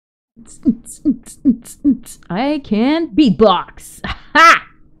I can beatbox. Ha!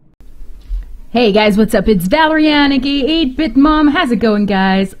 Hey guys, what's up? It's Valerian, aka 8-Bit Mom. How's it going,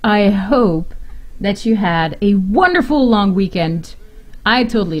 guys? I hope that you had a wonderful long weekend. I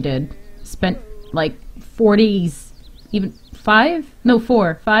totally did. Spent like 4 days, even 5? No,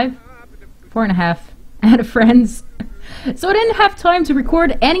 4. 5? 4.5 at a friend's. So I didn't have time to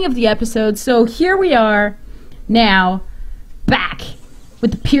record any of the episodes, so here we are now, back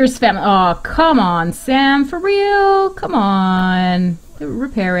with the Pierce family. Oh, come on, Sam, for real? Come on.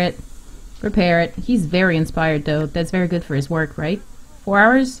 Repair it. Repair it. He's very inspired, though. That's very good for his work, right? 4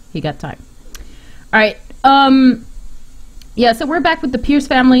 hours? He got time. Alright, yeah, so we're back with the Pierce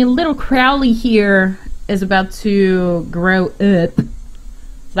family. Little Crowley here is about to grow up.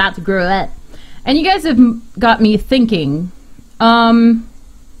 It's about to grow up. And you guys have got me thinking. I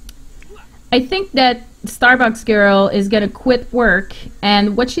think that Starbucks girl is gonna quit work,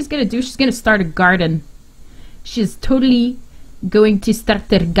 and what she's gonna do, she's gonna start a garden. She's totally going to start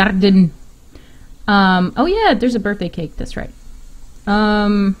her garden. Oh yeah, there's a birthday cake, that's right.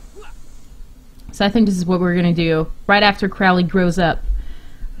 So I think this is what we're gonna do right after Crowley grows up.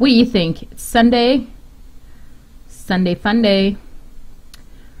 What do you think? It's Sunday. Sunday fun day.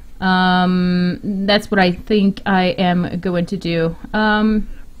 That's what I think I am going to do. Let's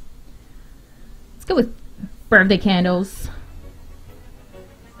go with birthday candles.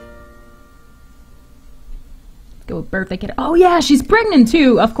 Let's go with birthday candles. Oh yeah, she's pregnant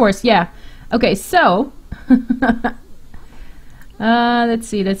too, of course, yeah. Okay, so let's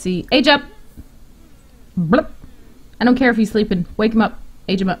see. Age up. Blup. I don't care if he's sleeping. Wake him up.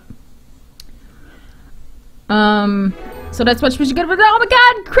 Age him up. So that's what she's gonna do. Oh my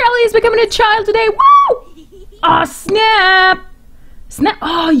god, Crowley is becoming a child today. Woo! Oh, snap! Snap!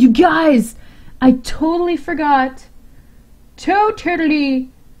 Oh, you guys, I totally forgot. Totally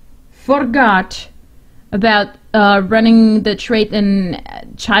forgot about running the trait and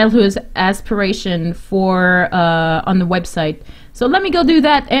childhood aspiration for on the website. So let me go do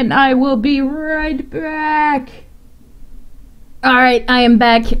that, and I will be right back. Alright, I am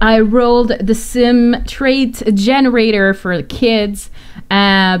back. I rolled the sim trait generator for the kids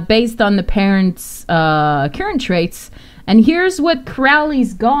based on the parents' current traits. And here's what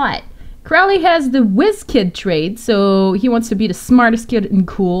Crowley's got. Crowley has the whiz kid trait, so he wants to be the smartest kid and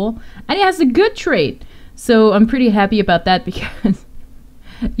cool. And he has the good trait. So I'm pretty happy about that because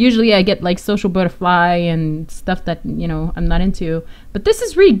usually I get like social butterfly and stuff that, you know, I'm not into. But this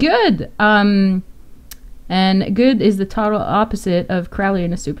is really good. And good is the total opposite of Crowley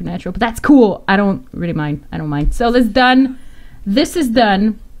in a supernatural. But that's cool. I don't really mind. I don't mind. So this is done. This is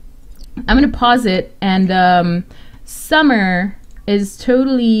done. I'm going to pause it. And Summer is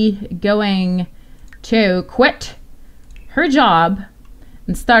totally going to quit her job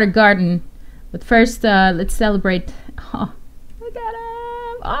and start a garden. But first, let's celebrate. Oh, look at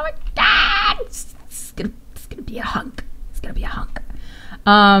him. Oh my god. It's gonna be a hunk. It's going to be a hunk.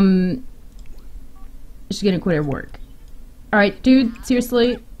 She's gonna quit her work. Alright, dude,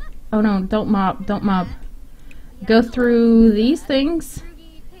 seriously? Oh no, don't mob, don't mob. Go through these things.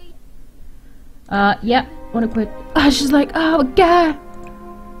 Yep, wanna quit. Oh, she's like, oh my god!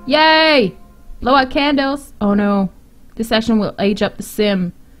 Yay! Blow out candles. Oh no. This action will age up the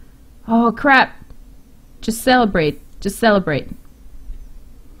sim. Oh crap. Just celebrate. Just celebrate.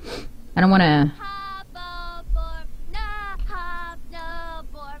 I don't wanna...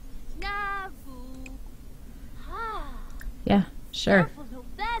 Yeah, sure.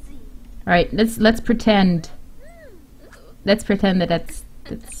 Alright, let's pretend. Let's pretend that that's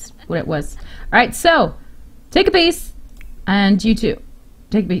what it was. Alright, so take a piece, and you too.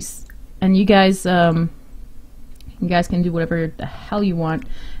 Take a piece. And you guys can do whatever the hell you want.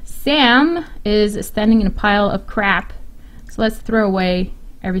 Sam is standing in a pile of crap. So let's throw away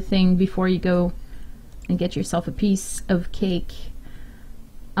everything before you go and get yourself a piece of cake.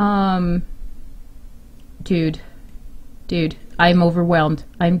 Dude, I'm overwhelmed.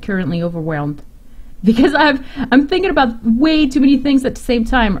 I'm currently overwhelmed. Because I'm thinking about way too many things at the same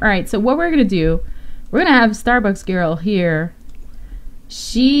time. Alright, so what we're gonna do, we're gonna have Starbucks girl here.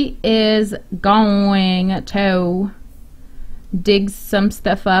 She is going to dig some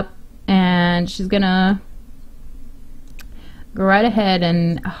stuff up, and she's gonna go right ahead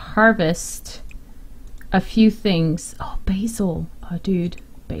and harvest a few things. Oh, basil. Oh, dude,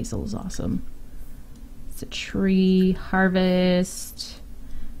 basil is awesome. A tree harvest.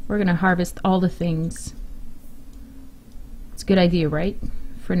 We're gonna harvest all the things. It's a good idea, right?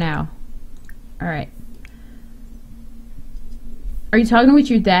 For now. Alright. Are you talking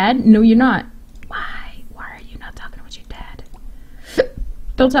with your dad? No, you're not. Why? Why are you not talking with your dad?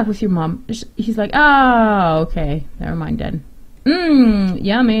 Don't talk with your mom. He's like, oh, okay. Never mind then. Mmm,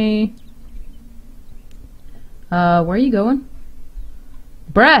 yummy. Where are you going?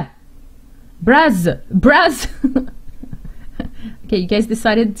 Bruh! Braz! Okay, you guys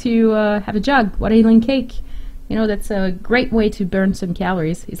decided to have a jug. Watermelon cake. You know, that's a great way to burn some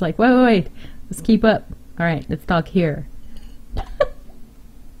calories. He's like, wait. Let's keep up. Alright, let's talk here.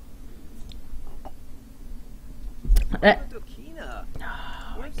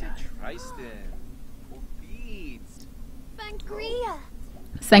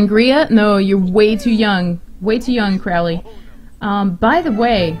 Sangria? No, you're way too young. Way too young, Crowley. By the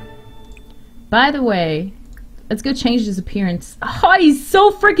way, let's go change his appearance. Oh, he's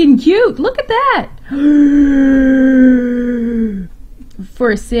so freaking cute! Look at that!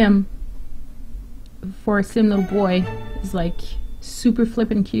 For a sim little boy, he's like super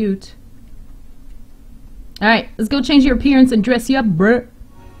flippin' cute. Alright, let's go change your appearance and dress you up, bruh.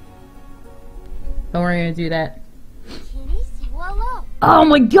 Don't worry, I'm gonna do that. Oh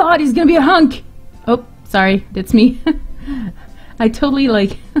my god, he's gonna be a hunk! Oh, sorry, that's me. I totally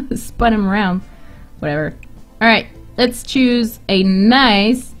like spun him around. Whatever. Alright, let's choose a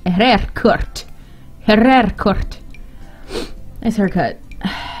nice haircut. Nice haircut.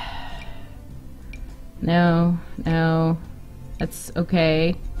 No. That's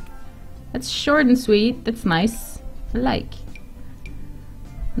okay. That's short and sweet. That's nice. I like.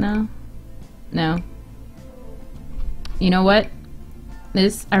 No. You know what?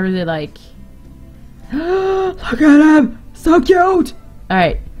 This I really like. Look at him! So cute!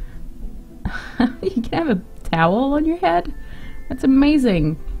 Alright. You can have a towel on your head? That's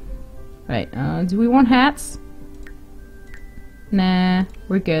amazing. Right, do we want hats? Nah,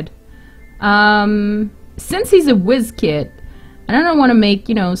 we're good. Since he's a whiz kid, I don't want to make,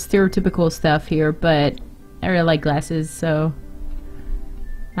 you know, stereotypical stuff here, but I really like glasses, so...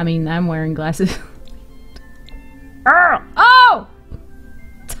 I mean, I'm wearing glasses. Oh!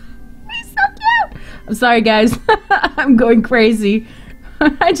 He's so cute! I'm sorry, guys. I'm going crazy.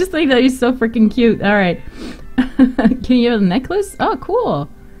 I just think that he's so freaking cute. Alright. Can you have a necklace? Oh, cool.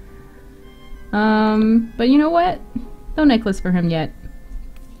 But you know what? No necklace for him yet.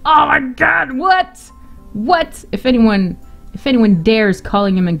 Oh my god, what? What? If anyone dares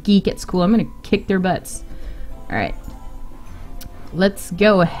calling him a geek at school, I'm gonna kick their butts. Alright. Let's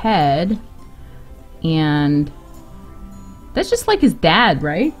go ahead and... That's just like his dad,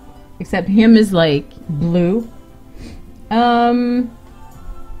 right? Except him is like blue.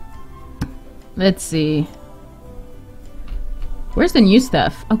 Let's see. Where's the new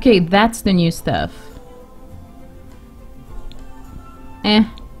stuff? Okay, that's the new stuff.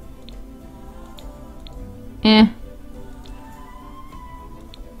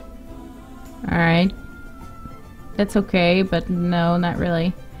 Alright. That's okay, but no, not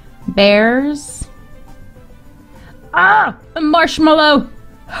really. Bears. Ah! A marshmallow!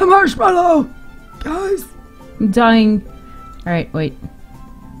 A marshmallow! Guys! I'm dying. Alright, wait.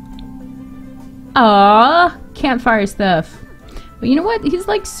 Ah, campfire stuff. But you know what? He's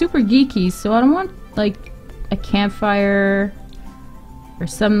like super geeky, so I don't want like a campfire or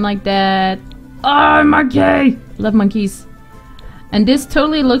something like that. Oh, monkey! Love monkeys. And this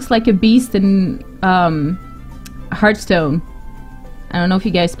totally looks like a beast in Hearthstone. I don't know if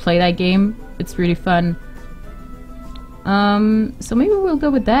you guys play that game. It's really fun. So maybe we'll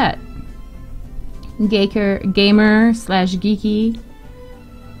go with that. Gamer slash geeky.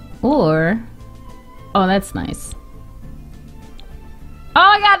 Or... Oh, that's nice. Oh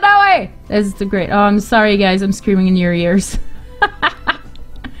my god, no way! That's the great. Oh, I'm sorry, guys. I'm screaming in your ears.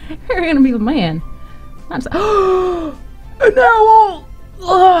 You're gonna be the man. I'm so an owl!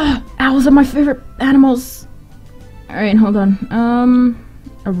 Ugh, owls are my favorite animals. Alright, hold on.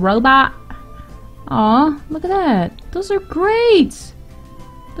 A robot. Aw, look at that. Those are great!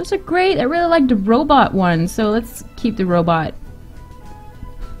 Those are great. I really like the robot one, so let's keep the robot.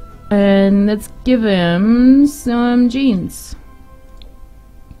 And let's give him some jeans.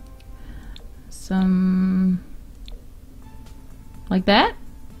 Some... like that?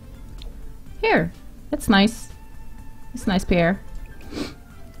 Here. That's nice. It's a nice pair.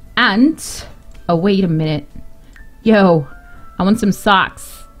 And... oh, wait a minute. Yo, I want some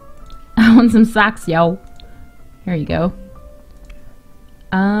socks. I want some socks, yo. Here you go.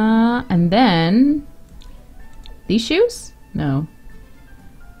 And then... these shoes? No.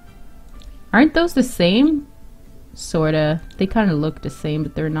 Aren't those the same? Sorta. They kind of look the same,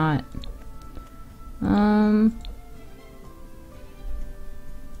 but they're not.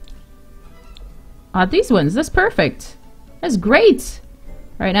 These ones. That's perfect. That's great.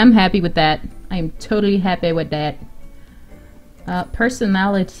 Alright, I'm happy with that. I am totally happy with that.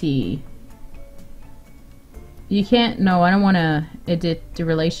 Personality. You can't, no, I don't want to edit the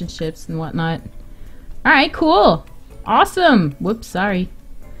relationships and whatnot. Alright, cool. Awesome. Whoops, sorry.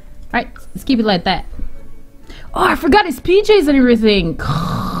 Alright, let's keep it like that. Oh, I forgot his PJs and everything.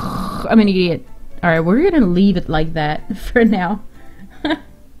 I'm an idiot. Alright, we're gonna leave it like that for now.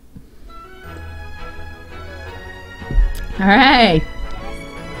 Alright.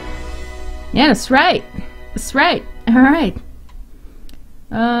 Yeah, that's right. That's right. Alright.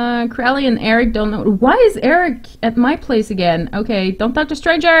 Crowley and Eric don't know. Why is Eric at my place again? Okay, don't talk to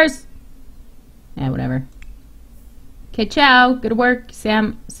strangers! Yeah, whatever. Okay, ciao. Go to work.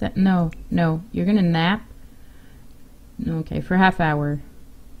 Sam, no, you're gonna nap? Okay, for a half hour.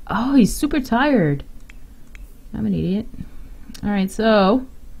 Oh, he's super tired. I'm an idiot. Alright, so...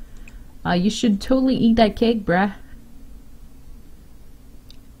 you should totally eat that cake, bruh.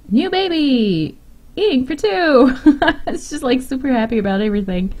 New baby! Eating for two! It's just like super happy about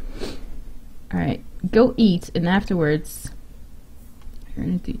everything. Alright, go eat, and afterwards you're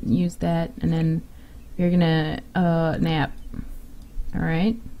gonna use that, and then you're gonna nap.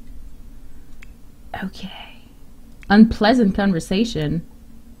 Alright? Okay. Unpleasant conversation.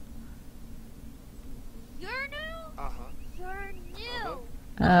 You're new? You're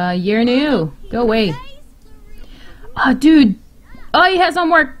new. You're new. Go away. Oh, dude! Oh, he has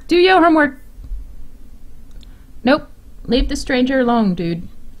homework! Do your homework! Nope. Leave the stranger alone, dude.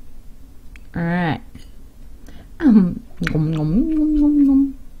 Alright. Oh,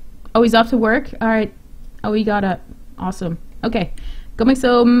 he's off to work? Alright. Oh, he got up. Awesome. Okay. Go make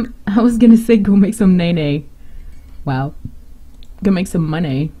some... I was gonna say go make some nay-nay. Wow. Go make some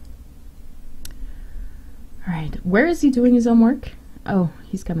money. Alright. Where is he doing his homework? Oh,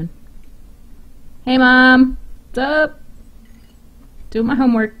 he's coming. Hey, Mom. What's up? Doing my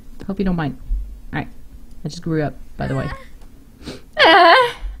homework. Hope you don't mind. Alright. I just grew up, by the way.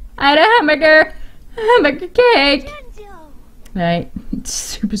 I had a hamburger! Hamburger cake! Right.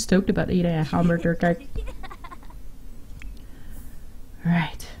 Super stoked about eating a hamburger cake.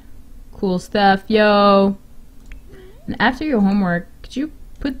 Alright. Cool stuff, yo! And after your homework, could you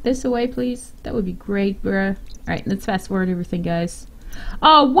put this away, please? That would be great, bruh. Alright, let's fast forward everything, guys.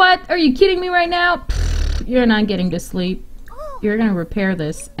 Oh, what? Are you kidding me right now? Pfft, you're not getting to sleep. You're gonna repair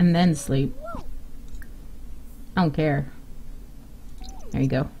this and then sleep. I don't care. There you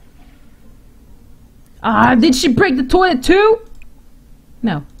go. Ah, did she break the toilet too?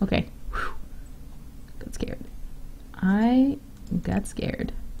 No. Okay. Whew. Got scared. I got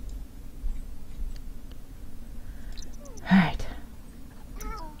scared. Alright.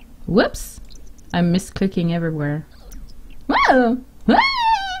 Whoops. I'm misclicking everywhere. Whoa! Ah!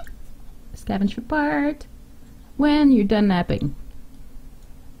 Scavenge for part. When you're done napping.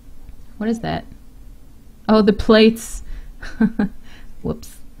 What is that? Oh, the plates.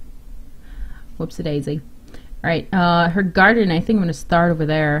 Whoops. Whoops-a-daisy. Alright, her garden, I think I'm going to start over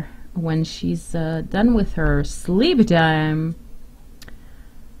there when she's done with her sleep time.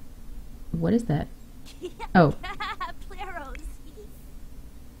 What is that? Oh.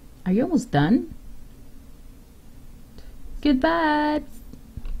 Are you almost done? Goodbye.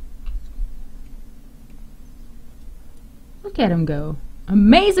 Look at him go.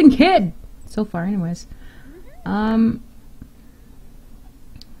 Amazing kid! So far, anyways.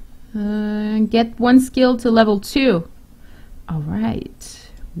 Get one skill to level 2.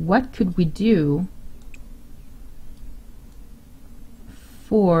 Alright. What could we do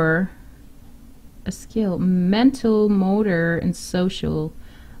for a skill? Mental, motor, and social.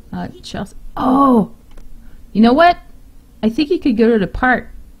 Chelsea. Oh! You know what? I think you could go to the part.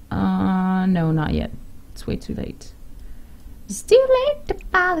 No, not yet. It's way too late. It's too late to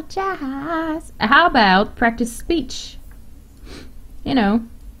apologize. How about practice speech? You know.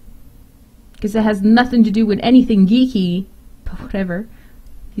 Because it has nothing to do with anything geeky. But whatever.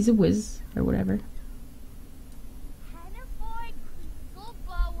 He's a whiz. Or whatever.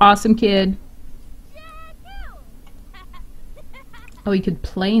 Awesome kid. Oh, he could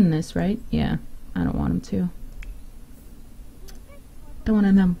play in this, right? Yeah. I don't want him to. Don't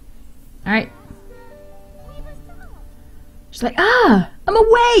want them. Alright. She's like, ah! I'm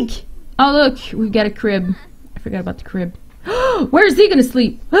awake! Oh, look. We've got a crib. I forgot about the crib. Where is he gonna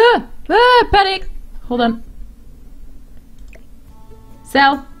sleep? Ah! Ah! Panic! Hold on.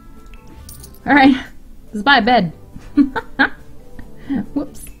 Sal. Alright. Let's buy a bed.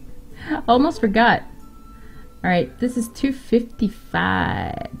 Whoops. Almost forgot. Alright, this is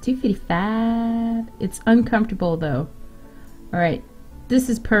 255. 255. It's uncomfortable though. Alright, this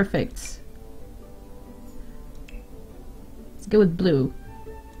is perfect. Let's go with blue.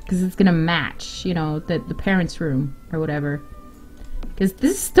 Because it's gonna match, you know, the parents' room or whatever. Because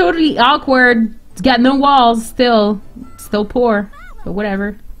this is totally awkward. It's got no walls still. Still poor. But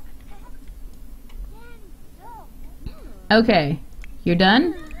whatever. Okay. You're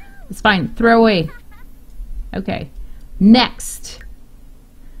done? It's fine. Throw away. Okay. Next.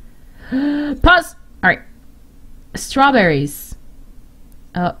 Pause! Alright. Strawberries.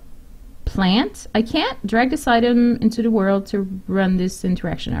 Plant? I can't drag this item into the world to run this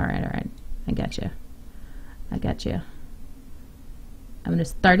interaction. Alright, alright. I gotcha. I gotcha. I'm gonna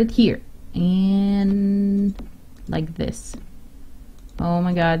start it here. And like this. Oh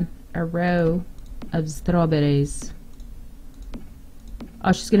my god. A row of strawberries.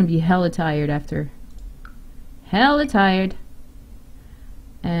 Oh, she's gonna be hella tired after. Hella tired.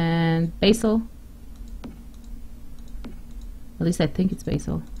 And basil. At least I think it's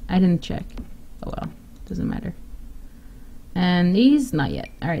basil. I didn't check. Oh well. Doesn't matter. And these, not yet.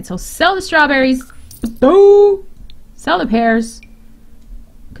 Alright, so sell the strawberries. Sell the pears.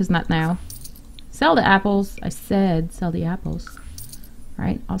 Because not now. Sell the apples. I said sell the apples.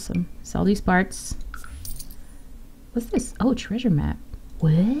 Alright, awesome. Sell these parts. What's this? Oh, treasure map.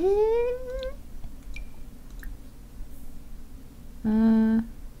 What?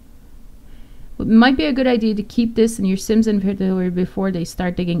 It might be a good idea to keep this in your Sims inventory before they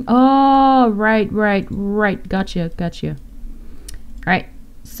start digging. Oh, right. Gotcha. Alright,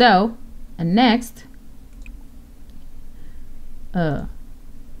 so, and next. Alright,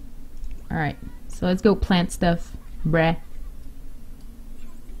 so let's go plant stuff. Bruh.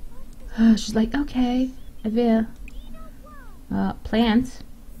 She's like, okay, I will. Plant.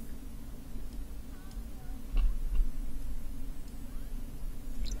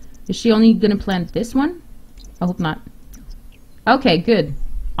 Is she only gonna plant this one? I hope not. Okay, good.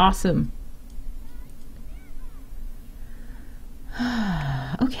 Awesome.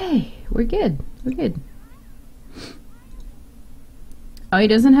 Okay, we're good. We're good. Oh, he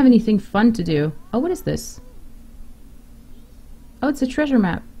doesn't have anything fun to do. Oh, what is this? Oh, it's a treasure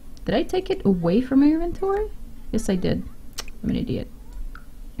map. Did I take it away from my inventory? Yes, I did. I'm an idiot.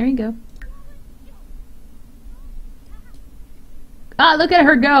 There you go. Ah, look at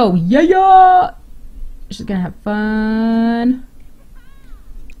her go! Yeah! She's gonna have fun.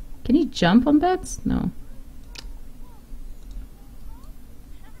 Can you jump on beds? No.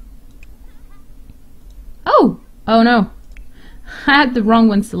 Oh! Oh no. I had the wrong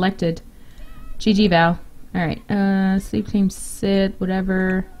one selected. GG Val. Alright, sleep team sit,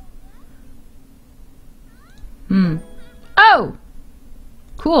 whatever. Oh!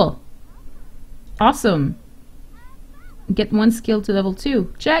 Cool. Awesome. Get one skill to level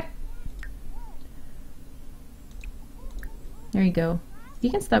 2. Check! There you go. You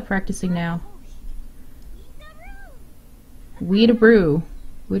can stop practicing now. Weedabrew.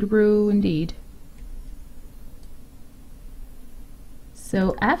 Weedabrew indeed.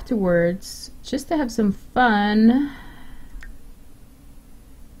 So afterwards, just to have some fun,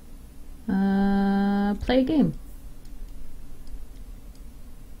 play a game.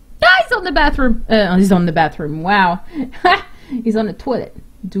 Ah, he's on the bathroom. He's on the bathroom. Wow. He's on the toilet.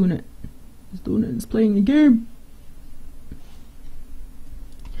 Doing it. He's doing it. He's playing a game.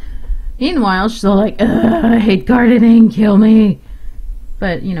 Meanwhile, she's all like, ugh, I hate gardening. Kill me.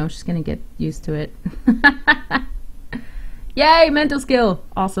 But, you know, she's gonna get used to it. Yay, mental skill.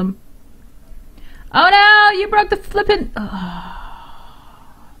 Awesome. Oh no, you broke the flippin'...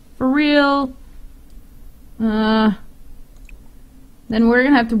 for real? Then we're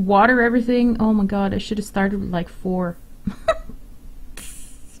gonna have to water everything. Oh my god, I should have started with like 4.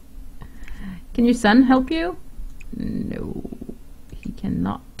 Can your son help you? No, he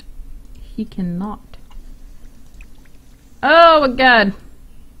cannot. He cannot. Oh my god.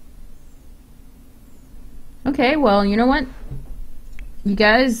 Okay, well, you know what? You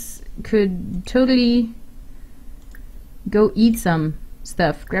guys could totally go eat some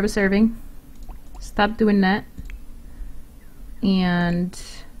stuff. Grab a serving. Stop doing that. And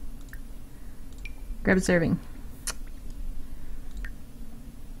grab a serving.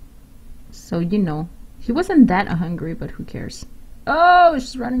 So, you know. He wasn't that hungry, but who cares? Oh,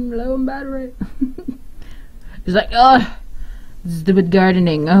 she's running low on battery. He's like, oh, stupid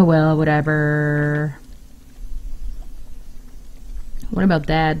gardening. Oh, well, whatever. What about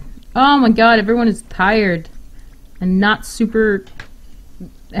Dad? Oh my god, everyone is tired and not super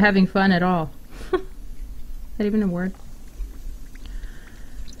having fun at all. Is that even a word?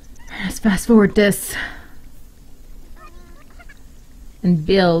 Let's fast forward this. And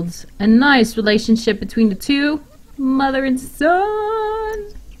builds a nice relationship between the two, mother and son.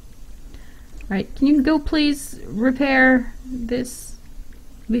 Alright, can you go please repair this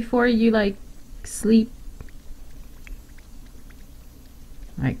before you like sleep?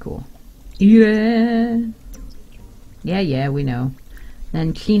 Alright, cool. Yeah. Yeah, we know.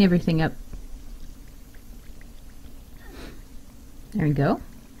 Then clean everything up. There we go.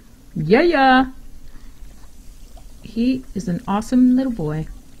 Yeah. He is an awesome little boy.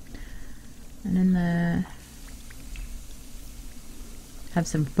 And then have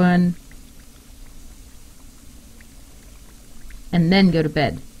some fun. And then go to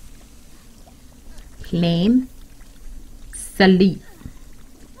bed. Claim. Sleep.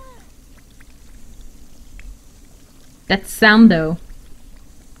 That sound though.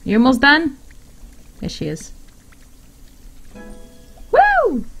 You almost done? Yes, she is.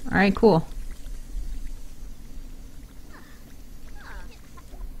 Woo! Alright, cool.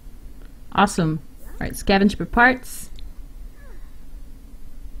 Awesome. Alright, scavenge for parts.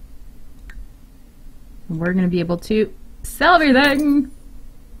 And we're gonna be able to sell everything!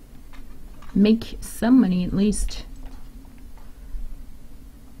 Make some money at least.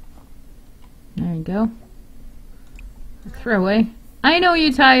 There you go. Throw away. I know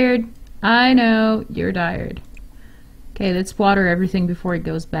you're tired. I know you're tired. Okay, let's water everything before it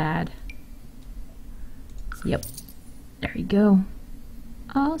goes bad. Yep. There you go.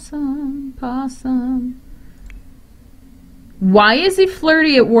 Awesome. Possum. Why is he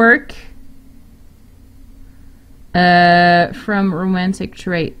flirty at work? From romantic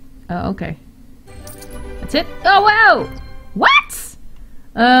trait. Oh, okay. That's it? Oh, wow! What?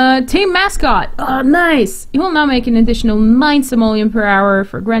 Team mascot. Oh, nice. You will now make an additional 9 simoleon per hour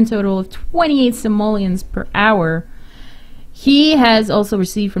for a grand total of 28 simoleons per hour. He has also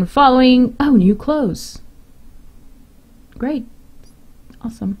received from the following... Oh, new clothes. Great.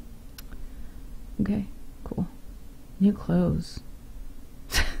 Awesome. Okay, cool. New clothes.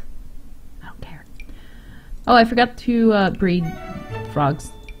 I don't care. Oh, I forgot to breed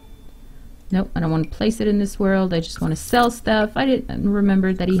frogs. Nope, I don't want to place it in this world. I just want to sell stuff. I didn't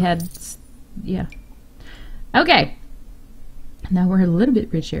remember that he had... Yeah. Okay. Now we're a little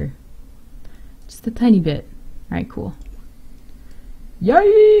bit richer. Just a tiny bit. Alright, cool.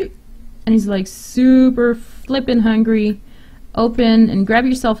 Yay! And he's like super flippin' hungry. Open and grab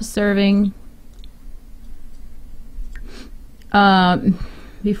yourself a serving.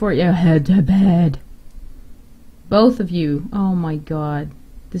 Before you head to bed. Both of you. Oh my god.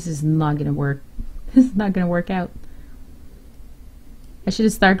 This is not gonna work. This is not gonna work out. I should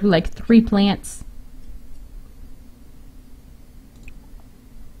have started with like 3 plants.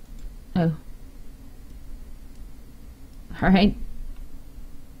 Oh. Alright.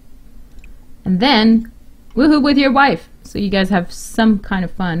 And then, woohoo with your wife. So you guys have some kind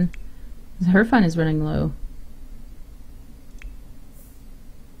of fun. Her fun is running low.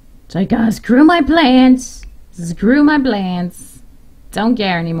 It's like, oh, screw my plants. Screw my plants. Don't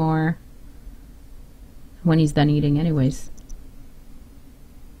care anymore. When he's done eating anyways.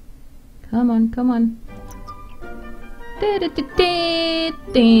 Come on, come on.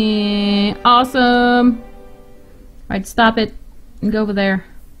 Awesome. Right, stop it and go over there.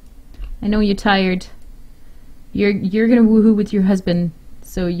 I know you're tired. You're gonna woohoo with your husband,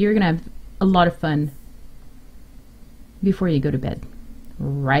 so you're gonna have a lot of fun before you go to bed.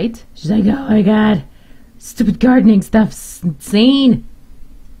 Right? She's like, oh my god. Stupid gardening stuff's insane.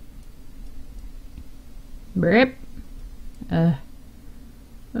 Brip.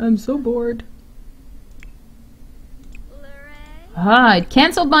 I'm so bored. Ah, it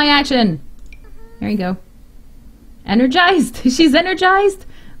cancelled my action. There you go. Energized. She's energized,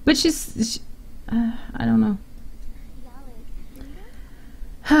 but I don't know.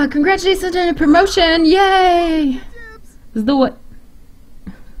 Congratulations on a promotion! Yay! Is the what?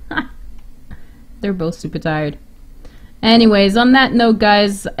 They're both super tired. Anyways, on that note,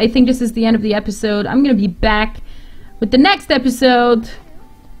 guys, I think this is the end of the episode. I'm gonna be back with the next episode.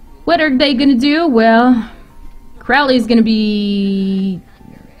 What are they gonna do? Well, Crowley's gonna be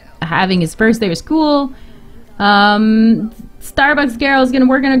having his first day of school. Starbucks Girl's gonna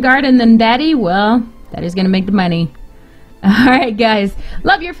work in a garden, then Daddy, well, Daddy's gonna make the money. Alright, guys.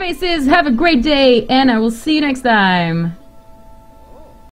 Love your faces. Have a great day, and I will see you next time.